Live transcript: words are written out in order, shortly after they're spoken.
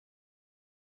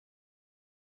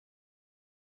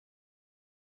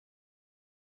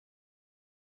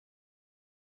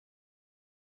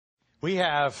We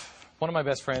have one of my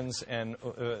best friends, and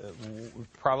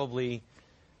probably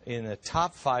in the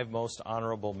top 5 most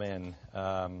honorable men.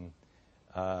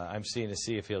 I'm seeing to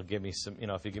see if he'll give me some,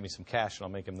 if he'll give me some cash, and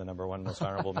I'll make him the #1 most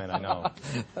honorable man I know.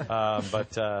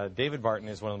 But David Barton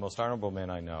is one of the most honorable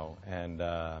men I know, and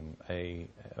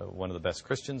one of the best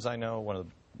Christians I know.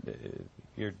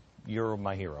 You're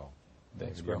my hero,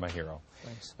 David. Thanks, you're my hero.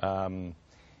 Thanks.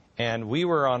 And we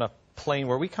were on a plane.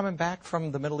 Were we coming back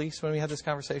from the Middle East when we had this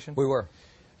conversation? We were.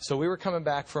 So we were coming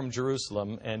back from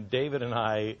Jerusalem, and David and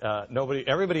I,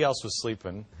 everybody else was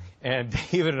sleeping, and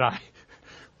David and I,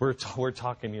 we're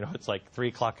talking. It's like 3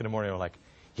 o'clock in the morning. We're like,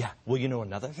 yeah, well,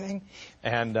 another thing,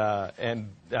 and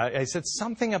I said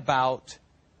something about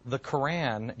the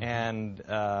Koran, and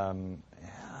I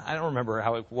don't remember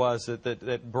how it was that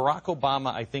Barack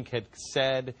Obama, I think, had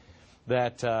said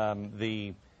that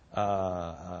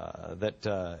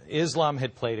Islam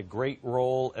had played a great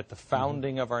role at the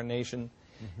founding of our nation.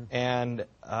 And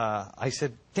I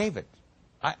said, David,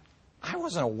 I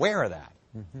wasn't aware of that.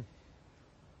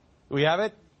 We have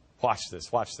it? Watch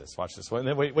this. Wait till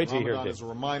you hear it. Is a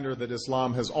reminder that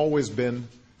Islam has always been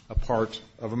a part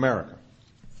of America.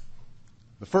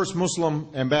 The first Muslim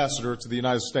ambassador to the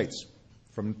United States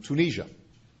from Tunisia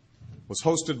was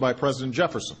hosted by President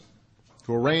Jefferson,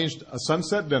 who arranged a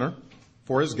sunset dinner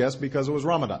for his guests because it was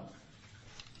Ramadan,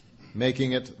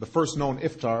 making it the first known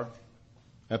iftar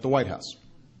at the White House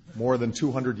more than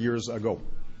 200 years ago.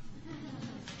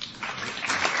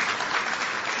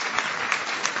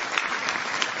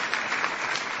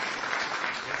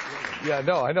 Yeah,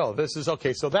 no, I know. This is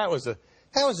okay. So that was a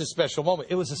special moment.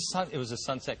 It was a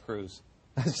sunset cruise.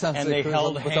 And they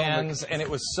held hands, and it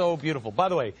was so beautiful. By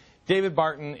the way, David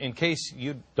Barton, in case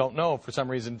you don't know for some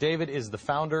reason, David is the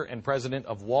founder and president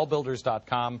of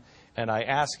wallbuilders.com, and I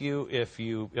ask you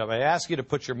to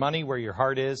put your money where your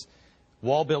heart is.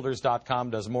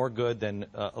 Wallbuilders.com does more good than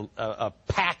a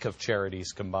pack of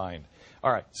charities combined.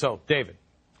 All right, so David,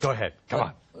 go ahead. Come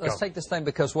on. Let's take this thing,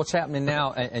 because what's happening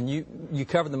now, and you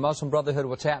covered the Muslim Brotherhood.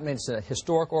 What's happening, it's a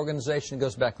historic organization that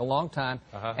goes back a long time,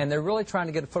 and they're really trying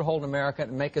to get a foothold in America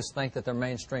and make us think that they're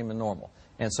mainstream and normal.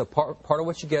 And so part of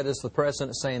what you get is the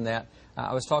president saying that.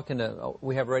 I was talking to,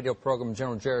 we have a radio program,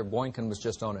 General Jerry Boykin was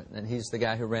just on it, and he's the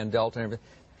guy who ran Delta and everything.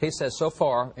 He says so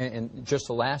far, in just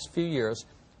the last few years,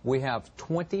 we have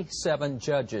 27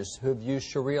 judges who have used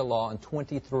Sharia law in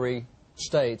 23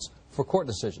 states for court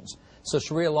decisions. So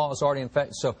Sharia law is already in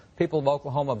effect. So people of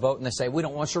Oklahoma vote and they say, we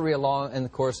don't want Sharia law. And,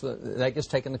 of course, that gets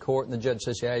taken to court, and the judge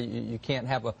says, yeah, you can't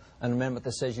have an amendment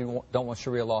that says you don't want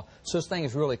Sharia law. So this thing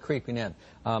is really creeping in.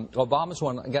 Obama's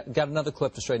one. Got another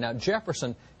clip to show you. Now,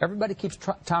 Jefferson, everybody keeps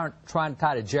trying to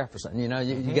tie to Jefferson.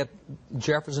 You get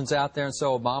Jefferson's out there, and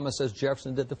so Obama says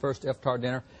Jefferson did the first iftar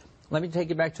dinner. Let me take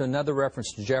you back to another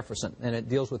reference to Jefferson, and it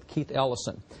deals with Keith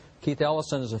Ellison. Keith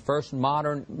Ellison is the first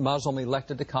modern Muslim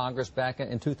elected to Congress back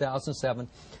in 2007.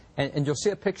 And you'll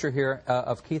see a picture here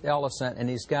of Keith Ellison, and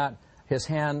he's got his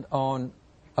hand on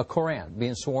a Koran,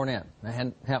 being sworn in. That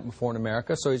hadn't happened before in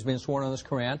America, so he's being sworn on this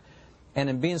Koran. And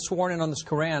in being sworn in on this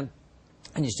Koran,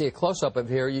 and you see a close-up of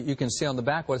here, you can see on the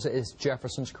back what it's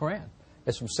Jefferson's Koran.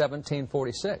 It's from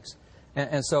 1746.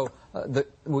 And so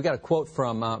we got a quote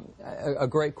from, a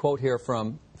great quote here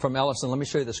from Ellison. Let me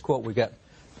show you this quote we got.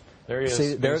 There he is.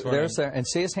 See, there's there, and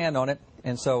see his hand on it.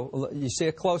 And so you see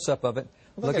a close-up of it.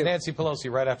 Look at Nancy Pelosi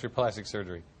right after plastic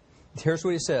surgery. Here's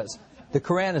what he says. The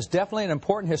Koran is definitely an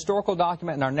important historical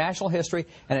document in our national history,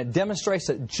 and it demonstrates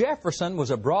that Jefferson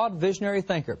was a broad visionary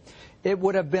thinker. It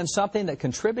would have been something that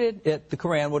contributed, the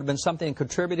Koran would have been something that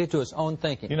contributed to his own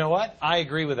thinking. You know what? I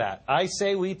agree with that. I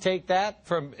say we take that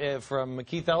from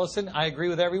Keith Ellison. I agree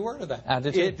with every word of that. I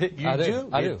do too.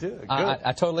 I do. Good.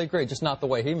 I totally agree, just not the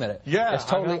way he meant it. Yeah, it's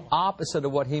totally opposite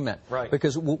of what he meant. Right.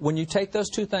 Because when you take those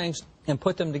two things and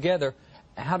put them together,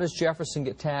 how does Jefferson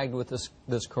get tagged with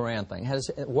this Koran thing?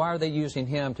 Why are they using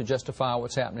him to justify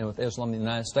what's happening with Islam in the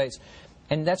United States?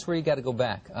 And that's where you got to go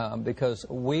back, because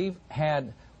we've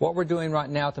had, what we're doing right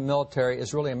now at the military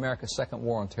is really America's second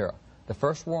war on terror. The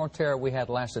first war on terror we had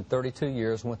lasted 32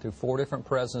 years, went through 4 different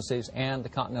presidencies and the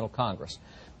Continental Congress.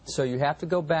 So you have to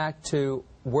go back to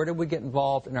where did we get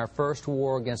involved in our first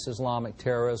war against Islamic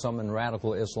terrorism and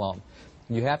radical Islam.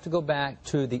 You have to go back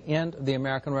to the end of the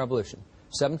American Revolution.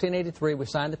 1783, we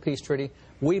signed the peace treaty.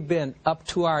 We've been up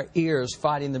to our ears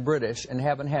fighting the British and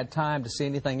haven't had time to see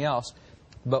anything else.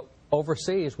 But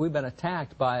overseas, we've been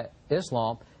attacked by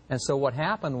Islam. And so what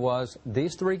happened was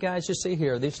these 3 guys you see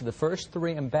here, these are the first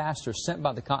 3 ambassadors sent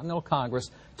by the Continental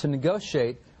Congress to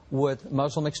negotiate with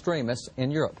Muslim extremists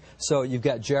in Europe. So you've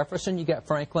got Jefferson, you've got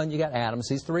Franklin, you've got Adams.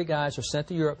 These three guys are sent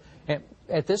to Europe. And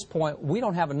at this point, we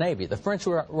don't have a Navy. The French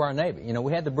were our Navy. You know,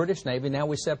 we had the British Navy. Now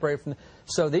we separated from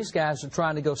so these guys are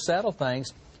trying to go settle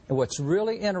things. And what's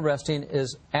really interesting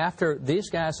is after these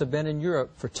guys have been in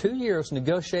Europe for 2 years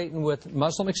negotiating with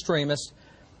Muslim extremists,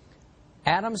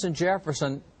 Adams and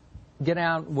Jefferson get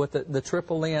down with the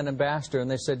Tripolitan ambassador,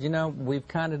 and they said, you know, we've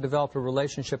kind of developed a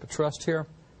relationship of trust here.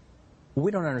 We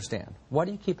don't understand. Why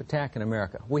do you keep attacking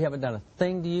America? We haven't done a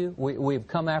thing to you. We've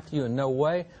come after you in no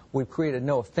way. We've created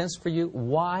no offense for you.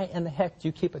 Why in the heck do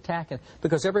you keep attacking?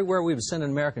 Because everywhere we've sent an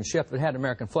American ship that had an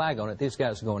American flag on it, these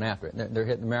guys are going after it. They're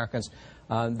hitting Americans.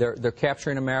 They're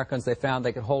capturing Americans. They found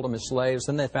they could hold them as slaves.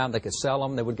 Then they found they could sell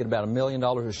them. They would get about $1 million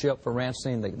a ship for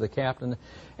ransoming the captain.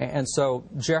 And so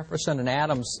Jefferson and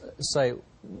Adams say,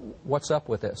 what's up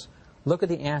with this? Look at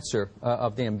the answer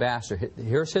of the ambassador.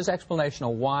 Here's his explanation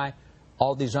on why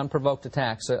all these unprovoked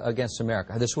attacks against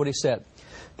America. This is what he said.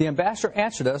 The ambassador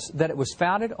answered us that it was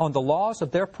founded on the laws of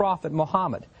their prophet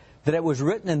Muhammad, that it was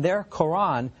written in their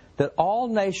Koran that all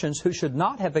nations who should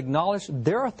not have acknowledged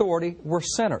their authority were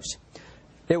sinners.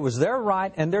 It was their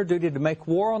right and their duty to make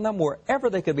war on them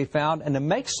wherever they could be found and to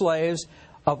make slaves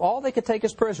of all they could take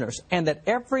as prisoners, and that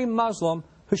every Muslim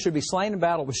who should be slain in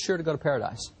battle was sure to go to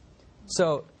paradise.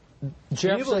 So,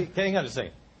 Jefferson... Hang on a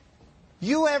second.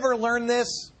 You ever learn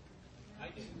this?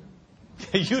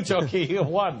 You, Toki, you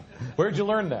won. Where'd you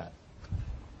learn that?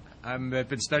 I've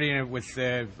been studying it with,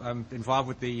 I'm involved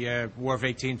with the War of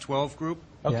 1812 group.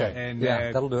 Okay. And,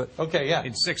 yeah, that'll do it. Okay, yeah.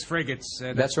 In 6 frigates.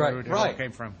 That's right. Where it all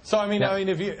came from. So, I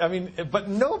mean, but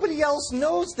nobody else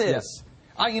knows this.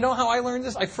 Yeah. You know how I learned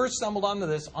this? I first stumbled onto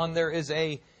this there is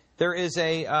a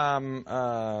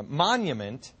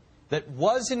monument that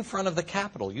was in front of the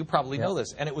Capitol. You probably know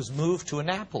this. And it was moved to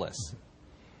Annapolis.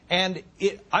 And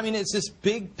it's this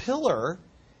big pillar,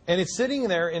 and it's sitting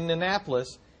there in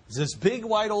Annapolis. It's this big,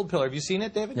 white, old pillar. Have you seen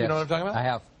it, David? Yes, you know what I'm talking about? I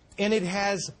have. And it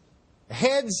has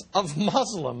heads of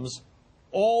Muslims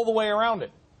all the way around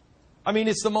it. I mean,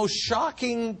 it's the most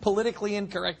shocking, politically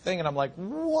incorrect thing. And I'm like,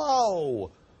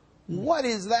 whoa, what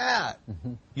is that?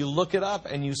 Mm-hmm. You look it up,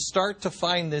 and you start to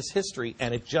find this history,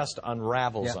 and it just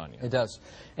unravels on you. It does.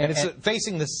 And it's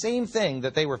facing the same thing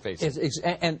that they were facing.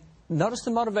 And notice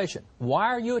the motivation. Why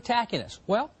are you attacking us?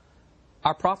 Well,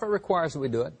 our prophet requires that we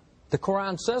do it. The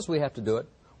Koran says we have to do it.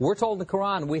 We're told in the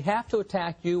Koran we have to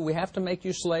attack you, we have to make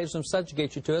you slaves and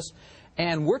subjugate you to us.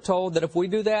 And we're told that if we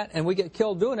do that and we get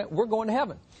killed doing it, we're going to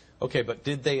heaven. Okay, but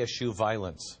did they eschew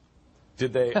violence?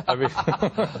 Did they? I mean,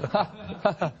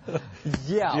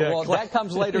 well, that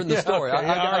comes later in the story. Okay,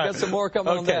 I got some more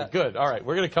coming on that. Okay, good. All right,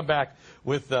 we're going to come back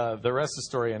with the rest of the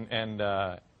story, and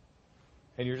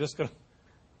you're just going to.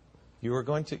 You're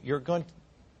going to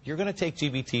take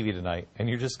GBTV tonight, and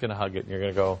you're just going to hug it, and you're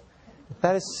going to go,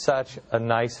 that is such a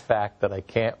nice fact that I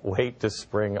can't wait to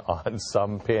spring on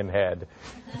some pinhead.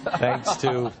 Thanks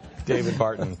to David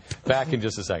Barton. Back in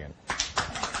just a second.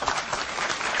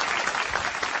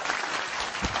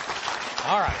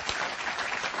 All right.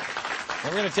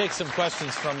 We're going to take some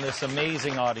questions from this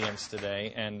amazing audience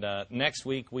today, and next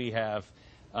week we have...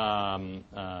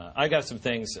 I got some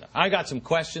things. I got some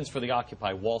questions for the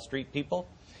Occupy Wall Street people.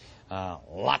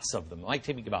 Lots of them. It might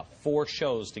take me about 4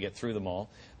 shows to get through them all.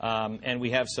 And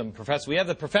we have some professors. We have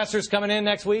the professors coming in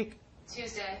next week.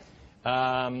 Tuesday.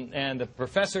 And the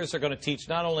professors are going to teach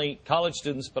not only college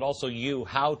students but also you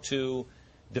how to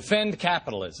defend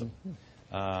capitalism.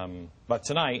 But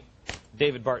tonight,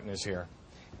 David Barton is here,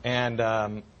 and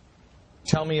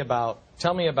tell me about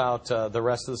the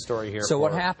rest of the story here. So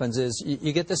what happens is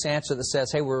you get this answer that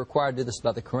says, hey, we're required to do this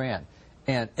about the Koran.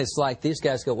 And it's like these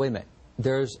guys go, wait a minute.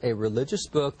 There's a religious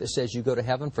book that says you go to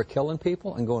heaven for killing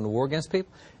people and going to war against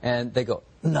people. And they go,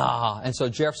 nah. And so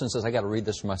Jefferson says, I got to read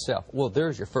this for myself. Well,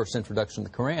 there's your first introduction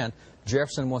to the Koran.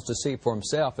 Jefferson wants to see for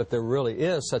himself if there really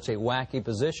is such a wacky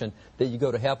position that you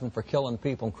go to heaven for killing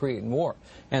people and creating war.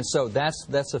 And so that's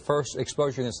the first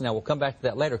exposure against. Now, we'll come back to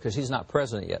that later because he's not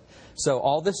president yet. So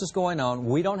all this is going on.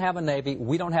 We don't have a Navy.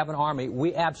 We don't have an Army.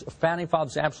 Founding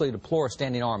fathers absolutely deplore a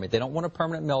standing Army. They don't want a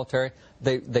permanent military.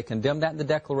 They condemned that in the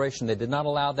Declaration. They did not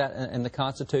allow that in the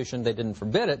Constitution. They didn't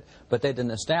forbid it, but they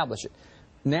didn't establish it.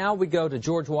 Now we go to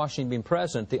George Washington being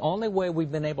president. The only way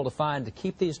we've been able to find to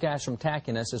keep these guys from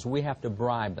attacking us is we have to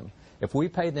bribe them. If we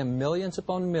pay them millions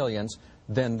upon millions,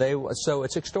 then so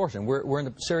it's extortion. We're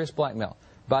in serious blackmail.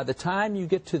 By the time you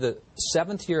get to the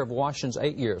 7th year of Washington's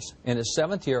 8 years, in his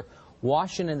 7th year,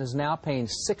 Washington is now paying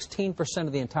 16%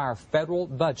 of the entire federal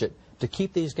budget to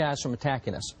keep these guys from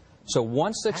attacking us. So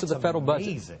 1/6 of the federal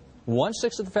budget.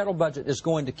 1/6 of the federal budget is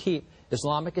going to keep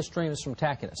Islamic extremists from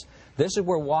attacking us. This is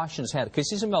where Washington's had it, because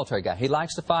he's a military guy. He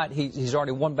likes to fight. He's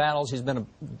already won battles. He's been a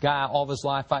guy all of his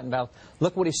life fighting battles.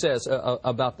 Look what he says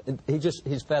about,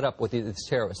 he's fed up with these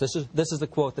terrorists. This is the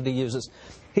quote that he uses.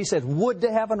 He said, "Would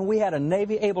to heaven we had a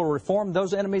Navy able to reform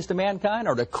those enemies to mankind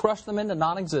or to crush them into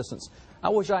non-existence. I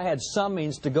wish I had some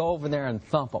means to go over there and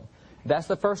thump them." That's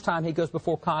the first time he goes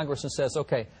before Congress and says,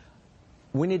 okay,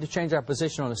 we need to change our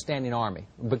position on a standing army,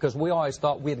 because we always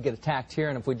thought we'd get attacked here,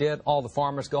 and if we did, all the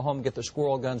farmers go home and get their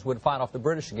squirrel guns, we'd fight off the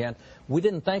British again. We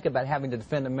didn't think about having to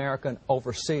defend America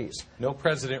overseas. No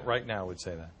president right now would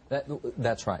say that.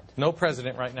 That's right. No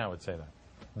president right now would say that.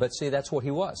 But see, that's what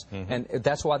he was. And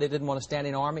that's why they didn't want a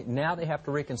standing army. Now they have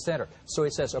to reconsider. So he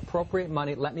says, appropriate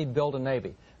money, let me build a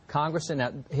Navy. Congress, and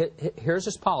now, here's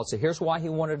his policy. Here's why he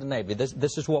wanted a Navy.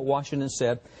 This is what Washington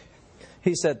said.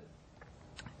 He said,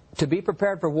 to be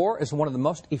prepared for war is one of the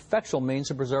most effectual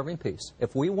means of preserving peace.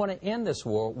 If we want to end this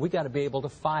war, we got to be able to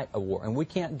fight a war, and we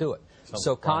can't do it.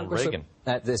 So Congress,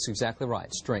 that's exactly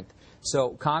right, strength. So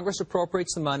Congress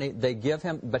appropriates the money, they give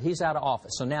him, but he's out of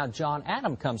office. So now John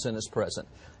Adams comes in as president.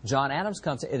 John Adams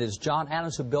comes in. It is John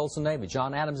Adams who builds the Navy.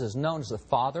 John Adams is known as the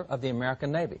father of the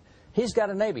American Navy. He's got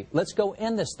a Navy. Let's go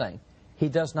end this thing. He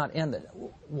does not end it.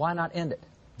 Why not end it?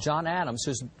 John Adams,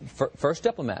 who's first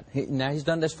diplomat, now he's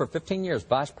done this for 15 years,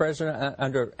 vice president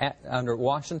under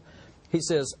Washington. He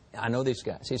says, I know these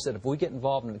guys. He said, if we get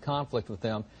involved in a conflict with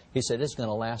them, he said, it's going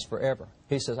to last forever.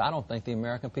 He says, I don't think the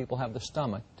American people have the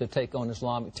stomach to take on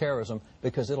Islamic terrorism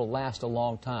because it'll last a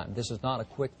long time. This is not a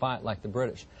quick fight like the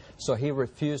British. So he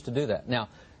refused to do that. Now,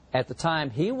 at the time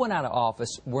he went out of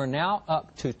office, we're now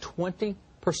up to 20%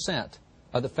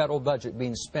 of the federal budget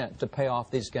being spent to pay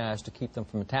off these guys to keep them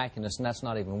from attacking us, and that's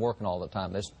not even working all the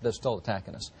time. They're still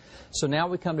attacking us. So now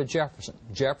we come to Jefferson.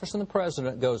 Jefferson, the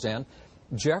president, goes in.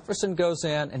 Jefferson goes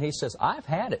in, and he says, I've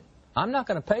had it. I'm not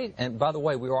going to pay. And by the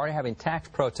way, we were already having tax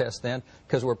protests then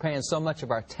because we're paying so much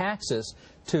of our taxes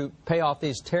to pay off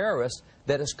these terrorists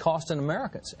that it's costing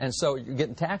Americans. And so you're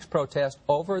getting tax protests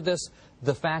over this,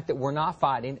 the fact that we're not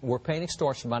fighting, we're paying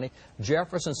extortion money.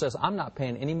 Jefferson says, I'm not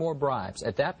paying any more bribes.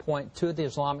 At that point, two of the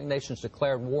Islamic nations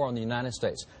declared war on the United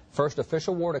States. First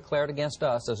official war declared against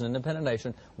us as an independent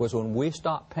nation was when we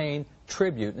stopped paying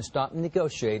tribute and stopped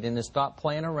negotiating and stopped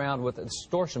playing around with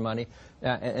extortion money.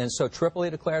 And so Tripoli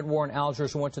declared war and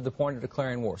Algiers went to the point of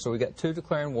declaring war. So we got two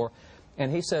declaring war.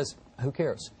 And he says, who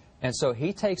cares? And so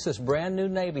he takes this brand new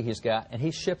Navy he's got and he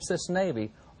ships this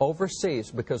Navy overseas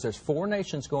because there's 4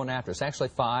 nations going after us, actually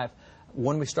 5.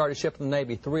 When we started shipping the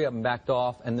Navy, 3 of them backed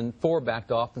off, and then 4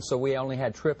 backed off, and so we only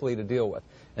had Tripoli to deal with.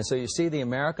 And so you see the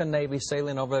American Navy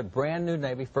sailing over there, brand new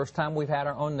Navy, first time we've had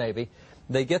our own Navy.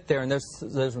 They get there, and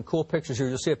there's some cool pictures here.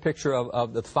 You'll see a picture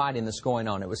of the fighting that's going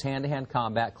on. It was hand-to-hand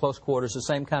combat, close quarters, the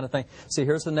same kind of thing. See,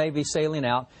 here's the Navy sailing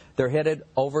out. They're headed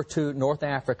over to North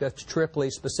Africa, to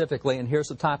Tripoli specifically, and here's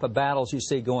the type of battles you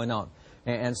see going on.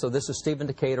 And so this is Stephen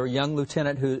Decatur, a young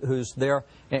lieutenant who's there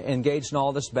engaged in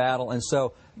all this battle. And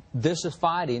so this is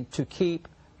fighting to keep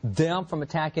them from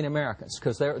attacking Americans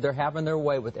because they're having their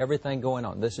way with everything going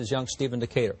on. This is young Stephen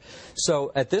Decatur.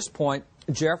 So at this point,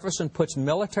 Jefferson puts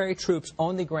military troops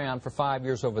on the ground for 5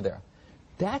 years over there.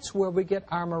 That's where we get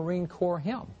our Marine Corps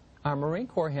hymn. Our Marine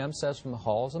Corps hymn says, from the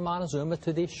halls of Montezuma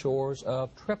to the shores of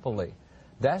Tripoli.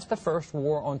 That's the first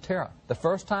war on terror. The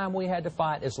first time we had to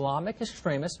fight Islamic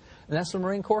extremists, and that's the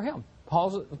Marine Corps hymn.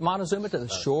 Halls of Montezuma to the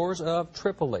shores of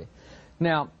Tripoli.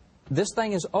 Now, this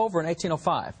thing is over in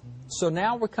 1805. So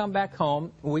now we come back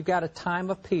home. We've got a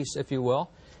time of peace, if you will.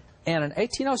 And in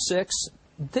 1806,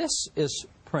 this is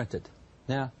printed.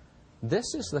 Now,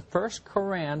 this is the first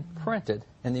Koran printed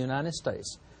in the United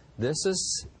States. This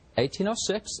is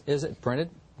 1806. Is it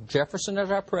printed? Jefferson is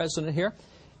our president here.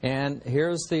 And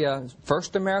here's the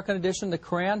first American edition. The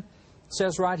Koran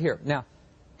says right here. Now,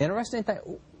 interesting thing,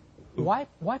 why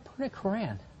print a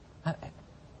Koran?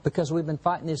 Because we've been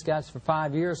fighting these guys for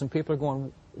 5 years, and people are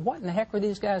going, what in the heck are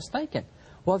these guys thinking?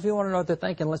 Well, if you want to know what they're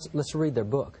thinking, let's read their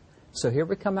book. So here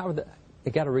we come out with I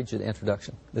got to read you the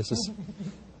introduction. This is...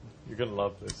 You're going to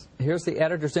love this. Here's the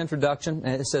editor's introduction,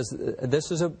 and it says, this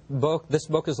is a book. This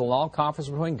book is a long conference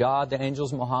between God, the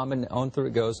angels, Muhammad, and on through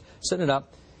it goes. Setting it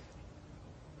up.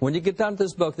 When you get done with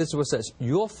this book, this is what it says.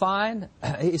 You'll find,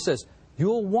 he says,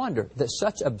 you'll wonder that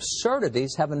such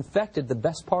absurdities have infected the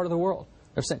best part of the world.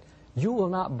 They're saying, you will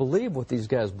not believe what these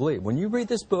guys believe. When you read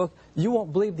this book, you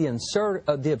won't believe the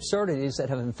absurdities that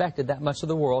have infected that much of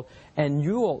the world, and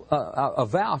you will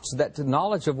avouch that the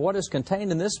knowledge of what is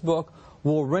contained in this book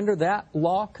will render that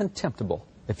law contemptible.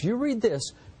 If you read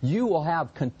this, you will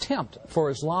have contempt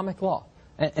for Islamic law.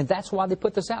 And that's why they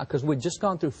put this out, because we've just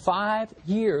gone through 5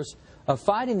 years of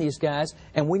fighting these guys,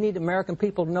 and we need American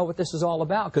people to know what this is all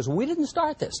about, because we didn't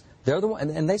start this. They're the one,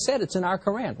 and they said it's in our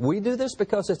Koran. We do this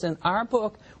because it's in our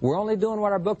book. We're only doing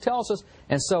what our book tells us,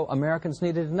 and so Americans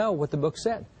needed to know what the book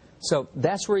said. So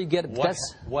that's where you get it.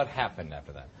 What happened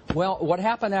after that? Well, what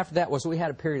happened after that was we had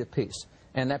a period of peace.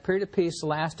 And that period of peace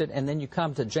lasted, and then you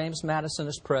come to James Madison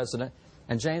as president,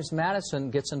 and James Madison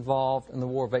gets involved in the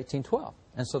War of 1812.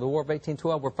 And so the War of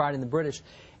 1812, we're fighting the British.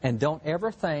 And don't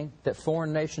ever think that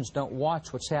foreign nations don't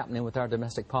watch what's happening with our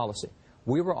domestic policy.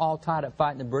 We were all tied up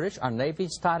fighting the British. Our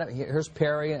Navy's tied up. Here's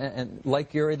Perry and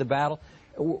Lake Erie, the battle.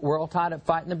 We're all tied up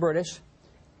fighting the British.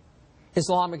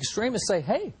 Islamic extremists say,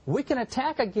 hey, we can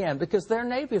attack again because their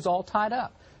Navy is all tied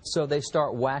up. So they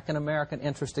start whacking American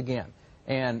interest again.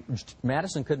 And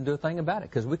Madison couldn't do a thing about it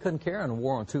because we couldn't carry on a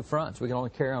war on two fronts. We could only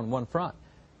carry on one front.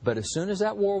 But as soon as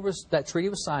that treaty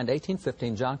was signed,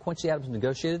 1815, John Quincy Adams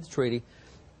negotiated the treaty.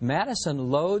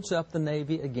 Madison loads up the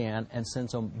Navy again and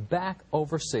sends them back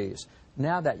overseas.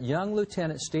 Now that young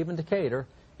Lieutenant Stephen Decatur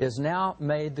is now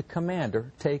made the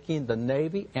commander, taking the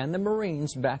Navy and the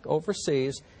Marines back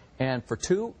overseas. And for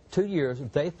two years,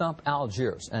 they thump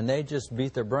Algiers, and they just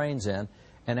beat their brains in.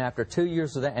 And after 2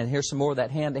 years of that, and here's some more of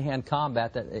that hand-to-hand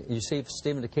combat that you see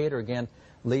Stephen Decatur again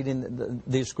leading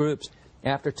these groups.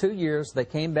 After 2 years, they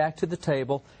came back to the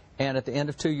table, and at the end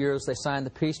of 2 years, they signed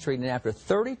the peace treaty. And after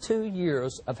 32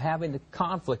 years of having the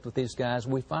conflict with these guys,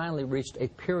 we finally reached a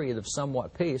period of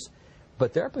somewhat peace.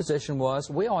 But their position was,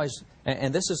 we always,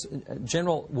 and this is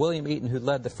General William Eaton, who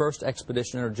led the first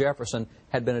expedition under Jefferson,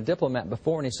 had been a diplomat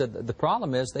before, and he said the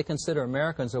problem is they consider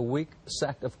Americans a weak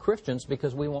sect of Christians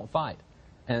because we won't fight.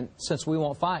 And since we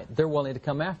won't fight, they're willing to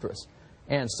come after us.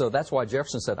 And so that's why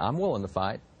Jefferson said, I'm willing to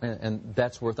fight. And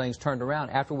that's where things turned around.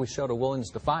 After we showed a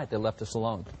willingness to fight, they left us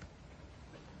alone.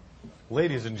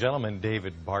 Ladies and gentlemen,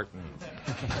 David Barton.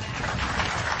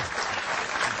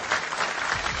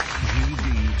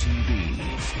 GDTV.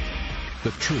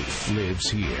 The truth lives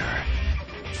here.